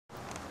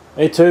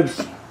Hey Tubes.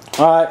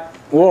 Alright,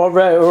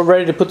 we're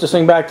ready to put this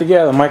thing back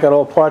together. Mike got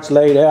all the parts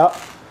laid out.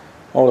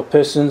 All the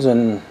pistons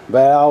and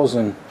valves,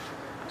 and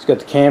he's got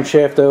the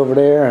camshaft over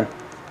there, and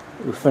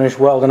we finished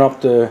welding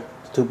up the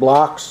two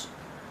blocks.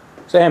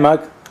 Say hey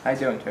Mike. How you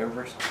doing,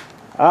 Tubers?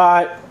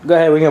 Alright, go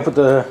ahead, we're gonna put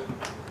the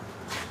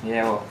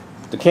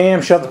the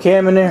cam, shove the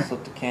cam in there.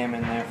 Slip the cam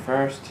in there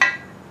first.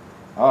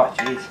 Oh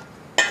jeez.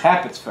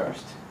 Tappets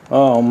first.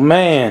 Oh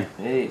man.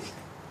 Jeez.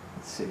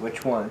 Let's see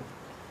which one.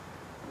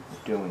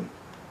 We're doing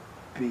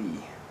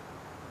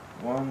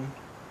B1.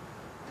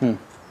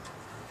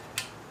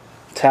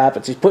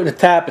 Tappets. He's putting the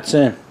tappets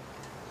in.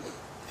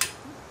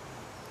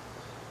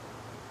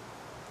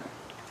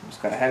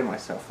 Just got ahead of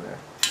myself there.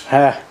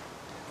 Ha.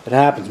 It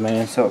happens,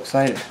 man. I'm so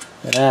excited.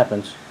 It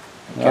happens.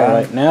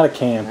 Alright, now the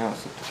cam. Now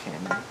slip the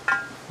cam in.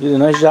 You did a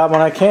nice job on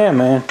that cam,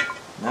 man.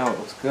 Now it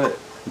looks good.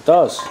 It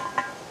does.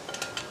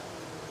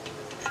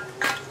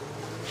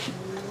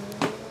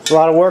 It's a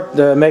lot of work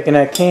making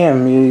that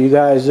cam. You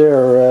guys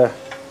there are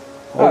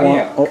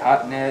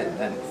cutting it,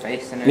 then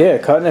facing it. Yeah,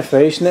 cutting it,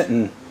 facing it,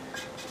 and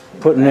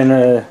putting in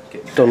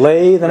the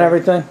lathe and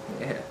everything.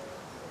 Yeah.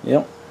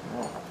 Yep.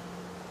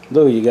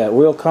 Look, you got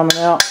wheel coming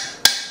out.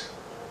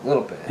 A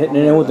little bit. Hitting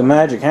it in with the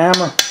magic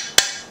hammer.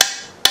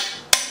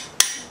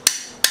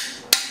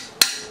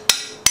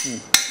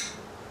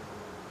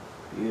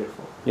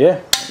 Beautiful. Yeah,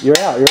 you're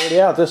out. You're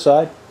already out this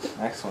side.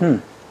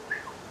 Excellent.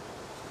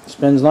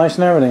 Spins nice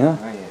and everything, huh?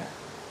 Oh yeah.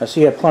 I see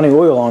you have plenty of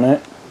oil on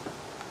it.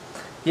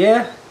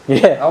 Yeah.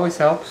 Yeah. Always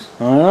helps.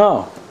 I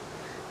know.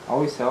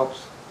 Always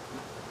helps.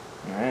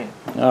 Alright.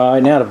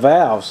 Alright, now the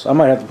valves. I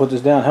might have to put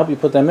this down, help you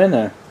put them in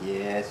there.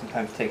 Yeah,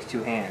 sometimes it takes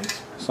two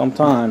hands.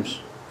 Sometimes.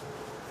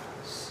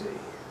 Let's see.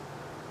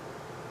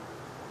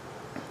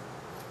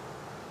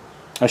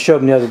 I showed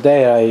them the other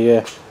day.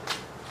 I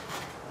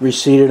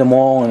reseated them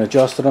all and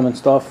adjusted them and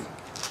stuff.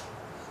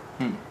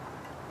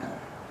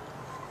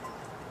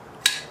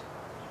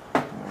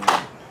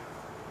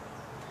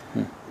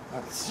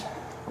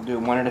 We'll do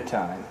it one at a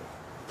time.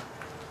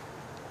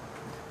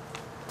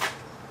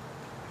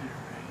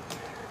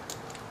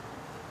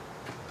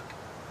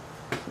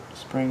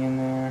 Spring in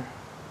there.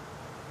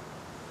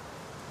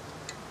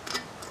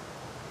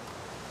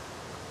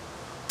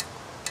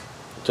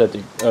 It's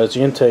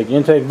the intake. The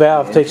intake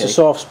valve takes the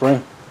soft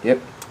spring. Yep.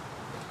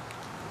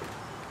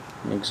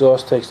 The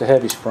exhaust takes the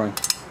heavy spring.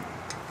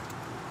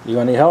 You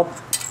gonna need help?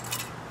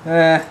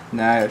 Nah,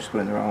 I was just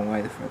going the wrong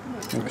way the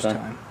first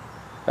time.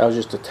 That was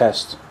just a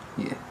test.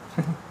 Yeah.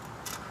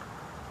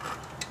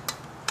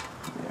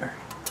 There.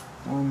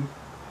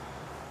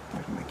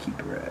 Where's my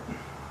keeper at?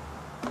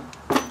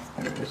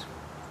 There it is.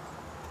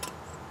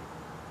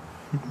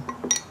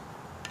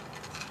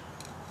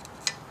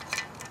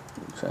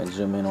 Try to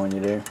zoom in on you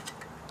there.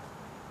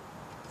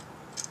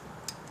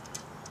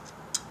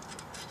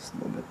 It's a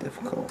little bit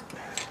difficult.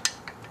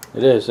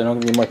 It is. They don't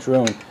give you much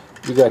room.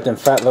 You got them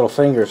fat little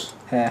fingers.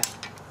 Ha.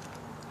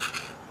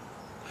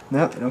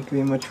 No, they don't give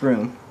you much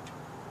room.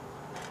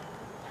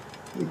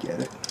 We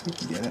get it. We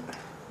can get it.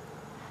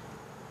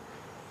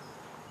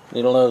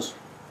 Needle nose.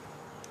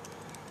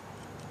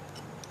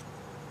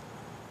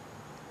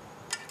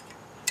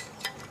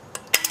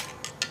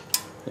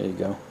 There you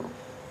go.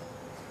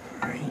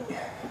 Alright.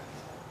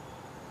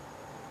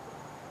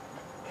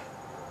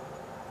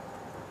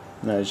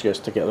 Now you just gotta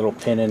stick that little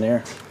pin in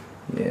there.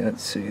 Yeah,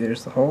 let's see.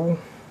 There's the hole.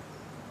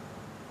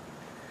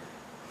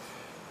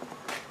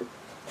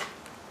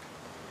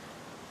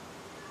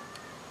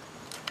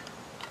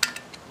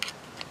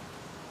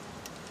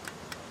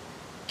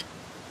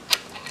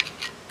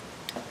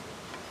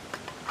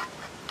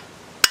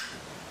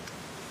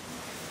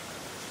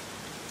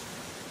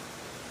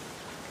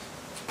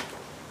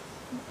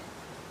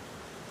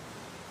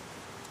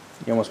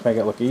 You almost make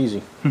it look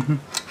easy. Look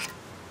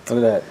at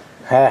that.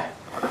 Ha.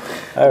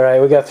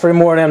 Alright, we got 3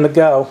 more of them to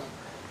go.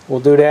 We'll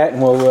do that,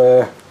 and what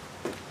are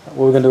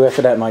we going to do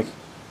after that, Mike?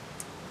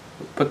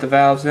 Put the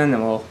valves in,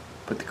 then we'll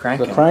put the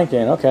crank in. The crank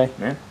in, okay.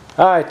 Yeah.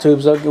 Alright,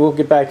 Tubes, we'll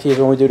get back to you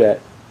when we do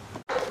that.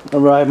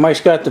 Alright,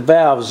 Mike's got the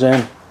valves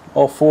in,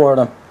 all 4 of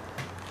them.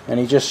 And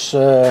he just,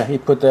 he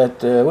put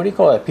that, what do you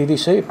call that,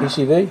 PVC,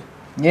 PCV?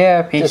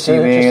 Yeah, PCV,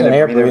 just an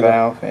air breather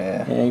valve,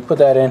 yeah. Yeah, he put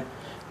that in.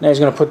 Now he's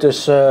going to put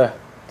this,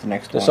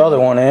 this other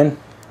one in,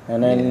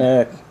 and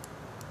then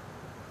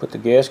put the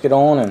gasket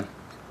on and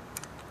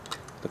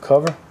the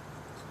cover.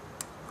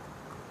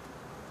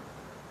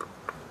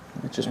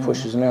 It just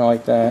pushes in there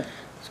like that.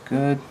 It's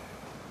good.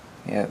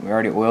 Yeah, we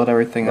already oiled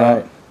everything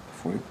up.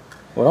 Before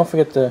Well, don't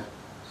forget the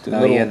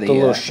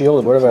little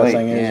shield or whatever that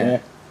thing is. Yeah.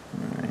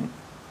 Right.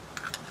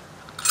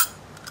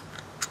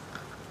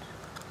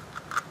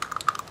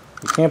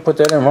 You can't put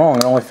that in wrong.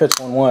 It only fits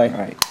one way.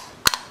 Right.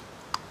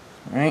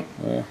 Right.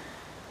 Yeah.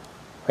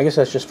 I guess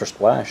that's just for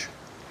splash.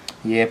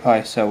 Yeah,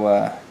 probably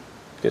so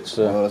Gets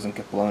oil doesn't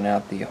get blown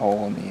out the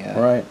hole in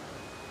the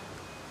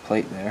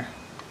plate there.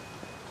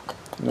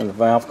 And then the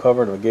valve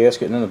cover, the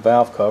gasket, and then the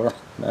valve cover.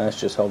 Now it's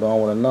just held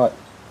on with a nut.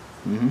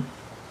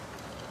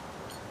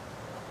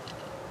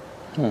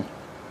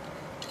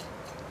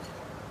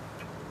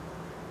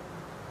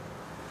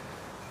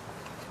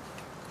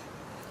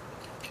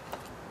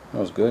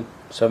 was good.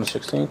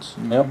 7/16.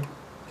 Mm-hmm. Yep.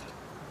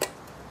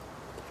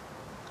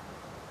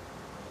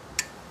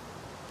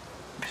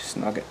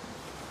 Snug it.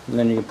 And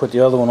then you can put the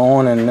other one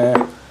on, and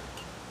what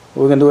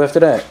are we gonna do after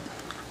that?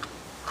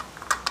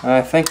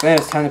 I think then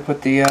it's time to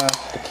put the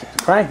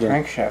Crank in.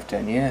 crankshaft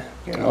in. Yeah.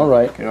 All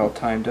right. Get it all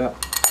timed up.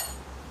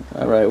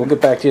 All right. We'll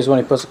get back to you when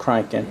he puts the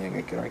crank in. Yeah,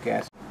 gotta get our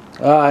gas.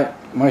 All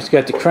right. Mike's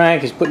got the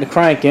crank. He's putting the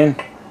crank in.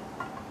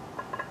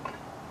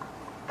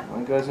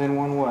 One goes in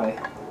one way.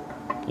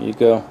 Here you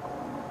go.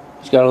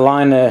 He's got to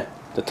line the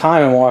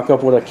timing mark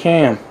up with a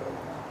cam.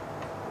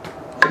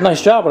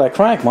 Nice job with that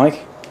crank,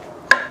 Mike.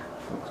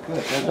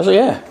 Looks good.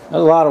 Yeah, that's a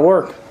lot of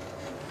work.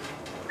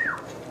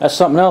 That's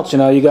something else, you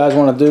know. You guys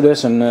want to do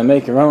this and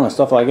make your own and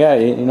stuff like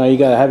that. You know, you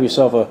got to have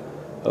yourself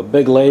a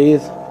big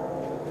lathe.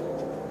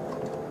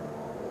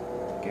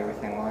 Get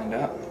everything lined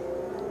up.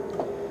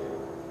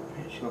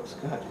 She looks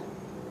good.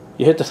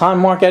 You hit the time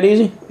mark that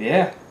easy?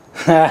 Yeah.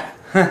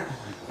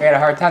 We had a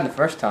hard time the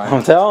first time.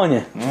 I'm telling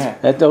you. Yeah.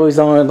 That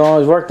don't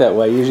always work that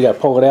way. You usually got to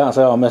pull it out and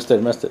say, "Oh, I missed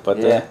it." But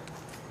yeah.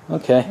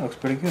 Okay. Looks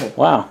pretty good.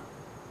 Wow.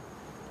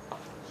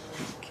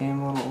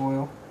 Cam a little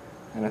oil,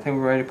 and I think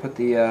we're ready to put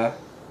the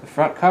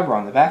front cover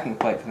on the backing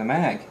plate for the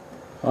mag.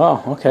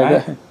 Oh, okay.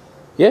 Right?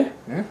 Yeah,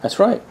 Yeah. that's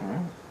right.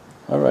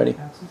 Alrighty.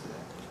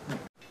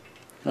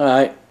 All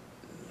right.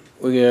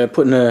 We're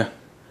putting the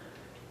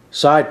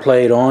side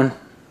plate on,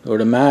 or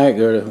the mag,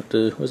 or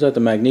the what's that? The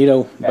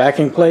magneto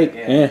backing plate.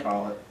 Yeah.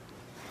 Call it.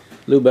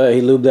 He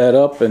lubed that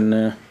up,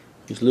 and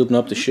he's lubing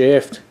up the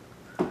shaft.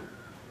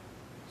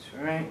 That's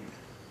right.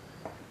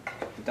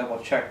 Double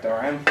checked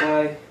our end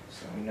play,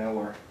 so we know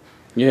we're.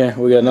 Yeah,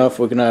 we got enough.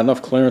 We can have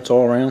enough clearance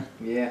all around.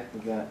 Yeah, we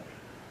got.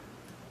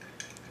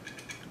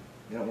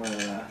 You don't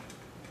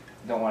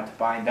want it to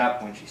bind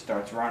up when she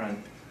starts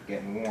running,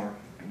 getting warm.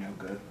 Be no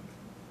good.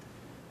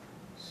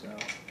 So,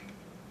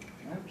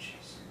 oh, she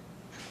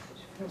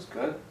feels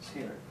good. Let's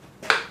hear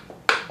it.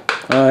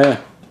 Oh yeah,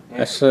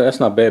 that's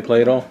not bad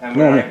play at all. And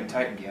we're not even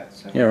tightened yet,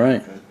 so yeah,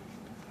 right.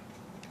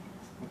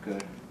 We're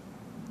good.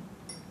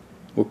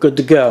 We're good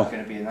to go. It's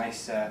gonna be a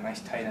nice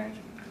tight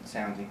engine, good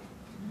sounding.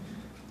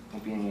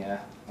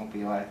 Won't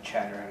be a lot of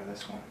chatter out of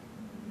this one.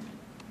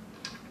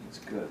 It's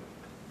good.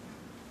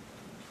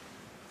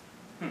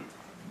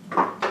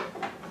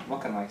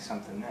 Looking like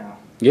something now.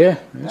 Yeah,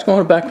 it's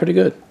going back pretty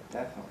good.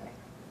 Definitely.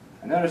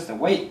 I noticed the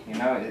weight. You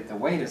know, the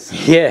weight is.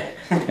 Yeah,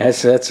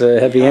 that's a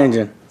heavy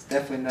engine. It's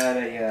definitely not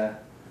a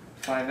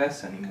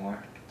 5S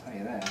anymore. I'll tell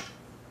you that.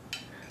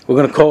 We're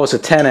gonna call this a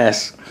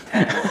 10S.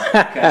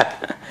 10S. Okay.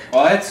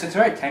 Well, it's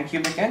right. 10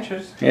 cubic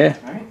inches. Yeah.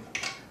 Right.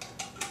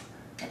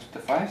 That's what the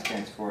 5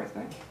 stands for, I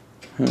think.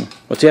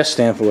 What's the S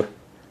stand for?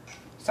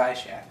 Side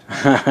shaft.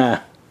 I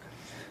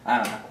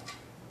don't know.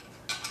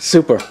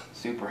 Super.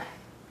 Super.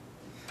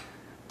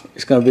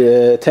 It's gonna be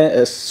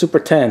a Super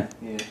 10.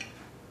 Yeah.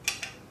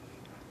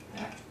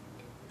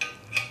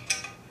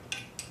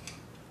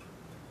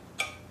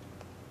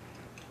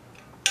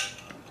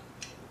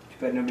 Too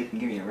bad nobody can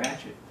give you a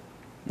ratchet.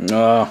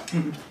 No.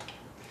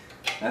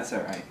 That's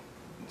all right.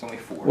 It's only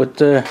 4. With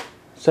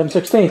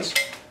 7/16.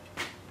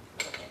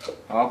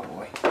 Oh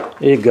boy.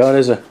 There you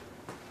go.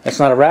 That's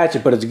not a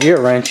ratchet, but it's a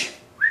gear wrench.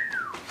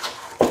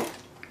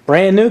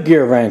 Brand new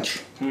gear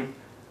wrench.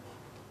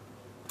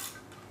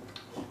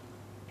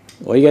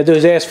 All you gotta do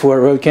is ask for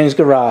it. Road King's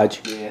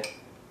Garage. Yeah.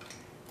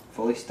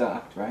 Fully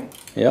stocked, right?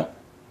 Yep.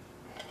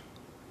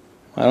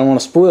 I don't want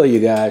to spoil you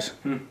guys.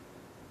 Right.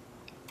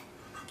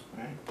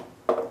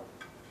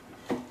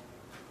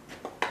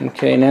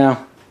 Okay,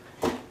 now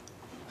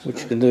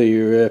what you can do?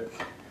 You're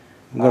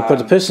gonna put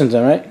the pistons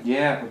in, right?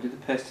 Yeah, we'll do the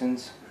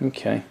pistons.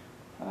 Okay.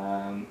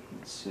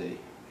 Let's see.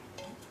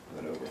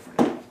 Put it over for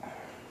now.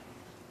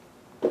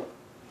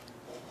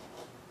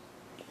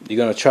 You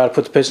gonna try to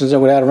put the pistons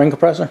in without a ring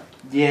compressor?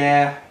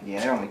 Yeah,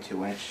 they're only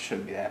 2 inches.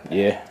 Shouldn't be that bad.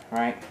 Yeah.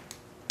 Right?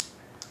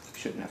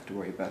 Shouldn't have to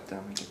worry about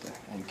them and get the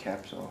end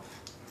caps off.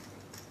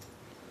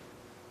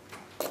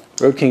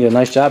 Road King did a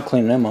nice job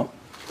cleaning them up.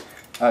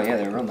 Oh yeah,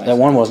 they're real nice. That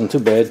one wasn't too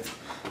bad.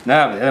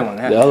 No, but the other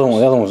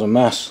one. The other one was a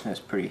mess. That's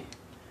pretty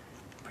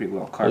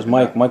well There's carved.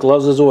 Mike. Mike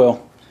loves his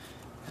oil.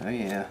 Oh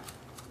yeah.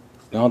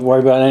 You don't have to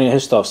worry about any of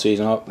his stuff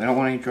seizing up. We don't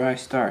want any dry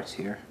starts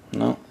here.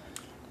 No.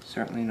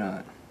 Certainly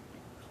not.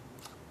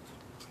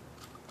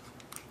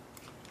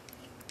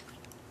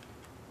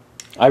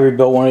 I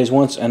rebuilt one of these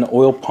once, and had an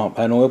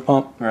oil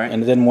pump, Right.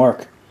 and it didn't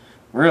work.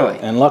 Really?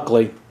 And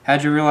luckily,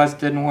 How'd you realize it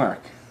didn't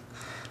work?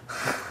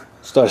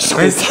 started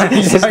squeaking.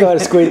 It started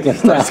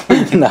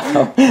squeaking.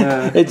 No,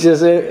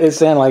 it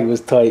sounded like it was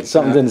tight.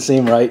 Something didn't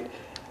seem right.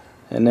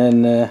 And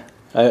then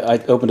I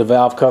opened the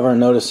valve cover and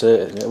noticed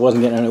it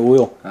wasn't getting any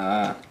oil.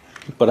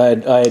 But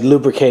I had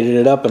lubricated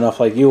it up enough,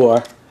 like you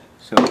are,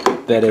 so it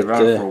could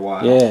run for a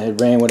while. Yeah, it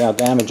ran without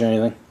damage or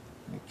anything.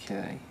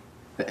 Okay.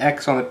 The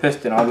X on the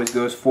piston always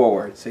goes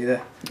forward. See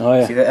that? Oh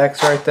yeah. See the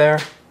X right there?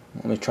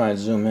 Let me try and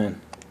zoom in.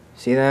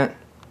 See that?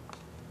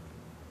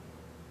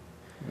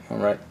 All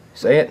right.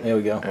 See it? There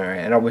we go. All right.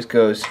 It always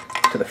goes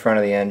to the front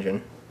of the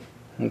engine.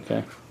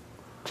 Okay.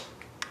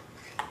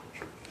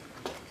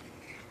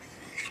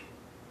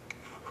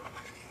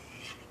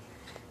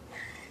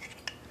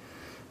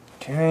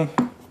 Okay.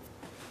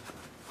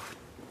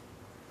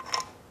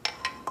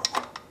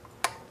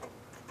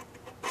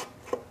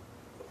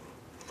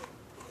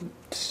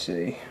 Let's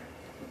see.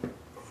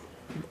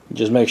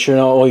 Just make sure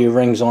all your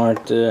rings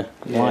aren't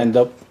lined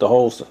up. The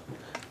holes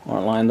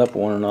aren't lined up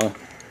with one another.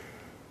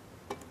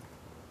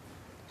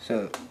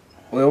 So,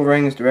 oil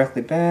ring is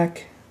directly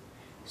back.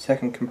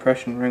 Second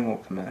compression ring will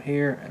come out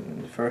here, and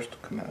then the first will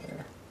come out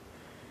there.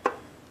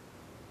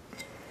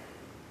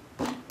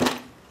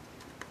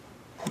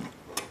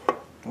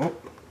 Oh.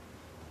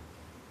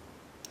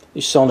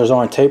 These cylinders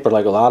aren't tapered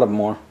like a lot of them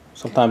are.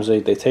 Sometimes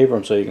they taper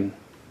them so you can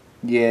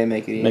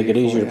make it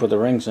easier to put the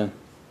rings in.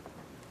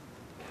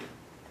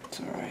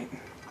 It's alright.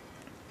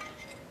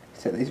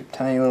 So these are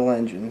tiny little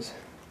engines.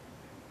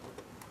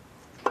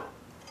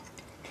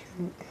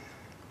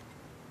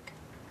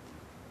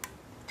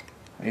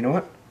 You know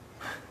what?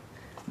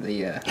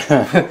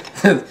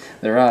 The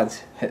the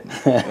rod's hitting.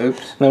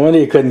 Oops. No wonder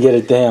you couldn't get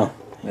it down.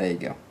 There you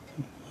go.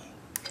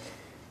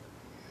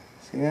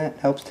 See that?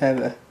 Helps to have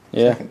a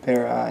second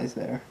pair of eyes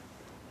there.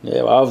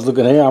 Yeah, well, I was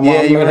looking here. I'm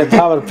looking at the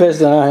top of the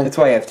piston. That's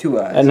why you have two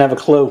eyes. I didn't have a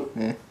clue.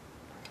 Yeah.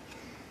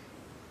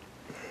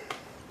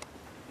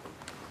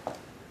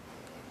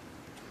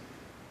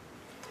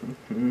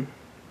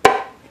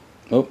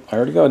 Oh, I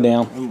already go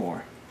down. One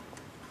more.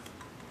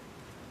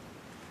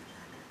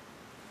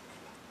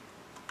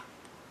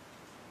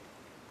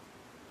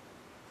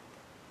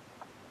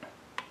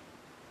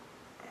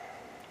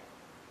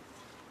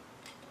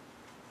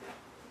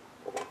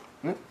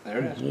 There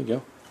it is. There you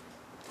go.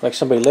 Like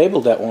somebody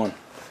labeled that one.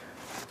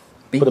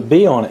 B. Put a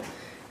B on it.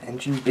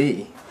 Engine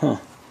B. Huh.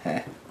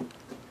 Heh.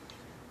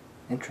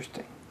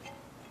 Interesting.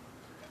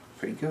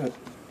 Pretty good.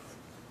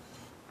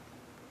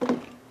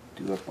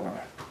 Do up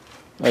our...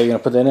 Oh, you're going to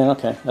put that in?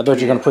 Okay. I thought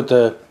you were going to put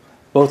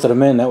both of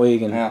them in. That way you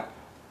can... Yeah.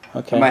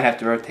 Okay. I might have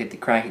to rotate the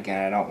crank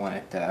again. I don't want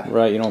it...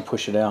 right, you don't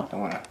push it out. Don't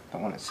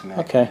want it smack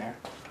Okay. in there.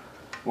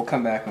 We'll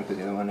come back and put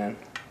the other one in.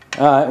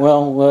 Alright,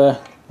 well, we'll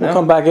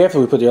come back after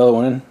we put the other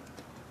one in.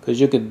 Because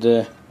you could...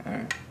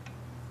 Alright.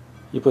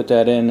 You put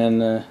that in,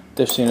 and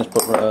they've seen us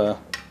put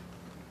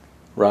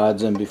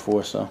rods in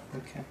before, so...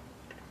 Okay.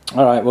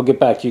 Alright, we'll get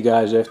back to you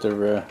guys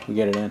after we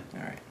get it in.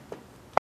 Alright.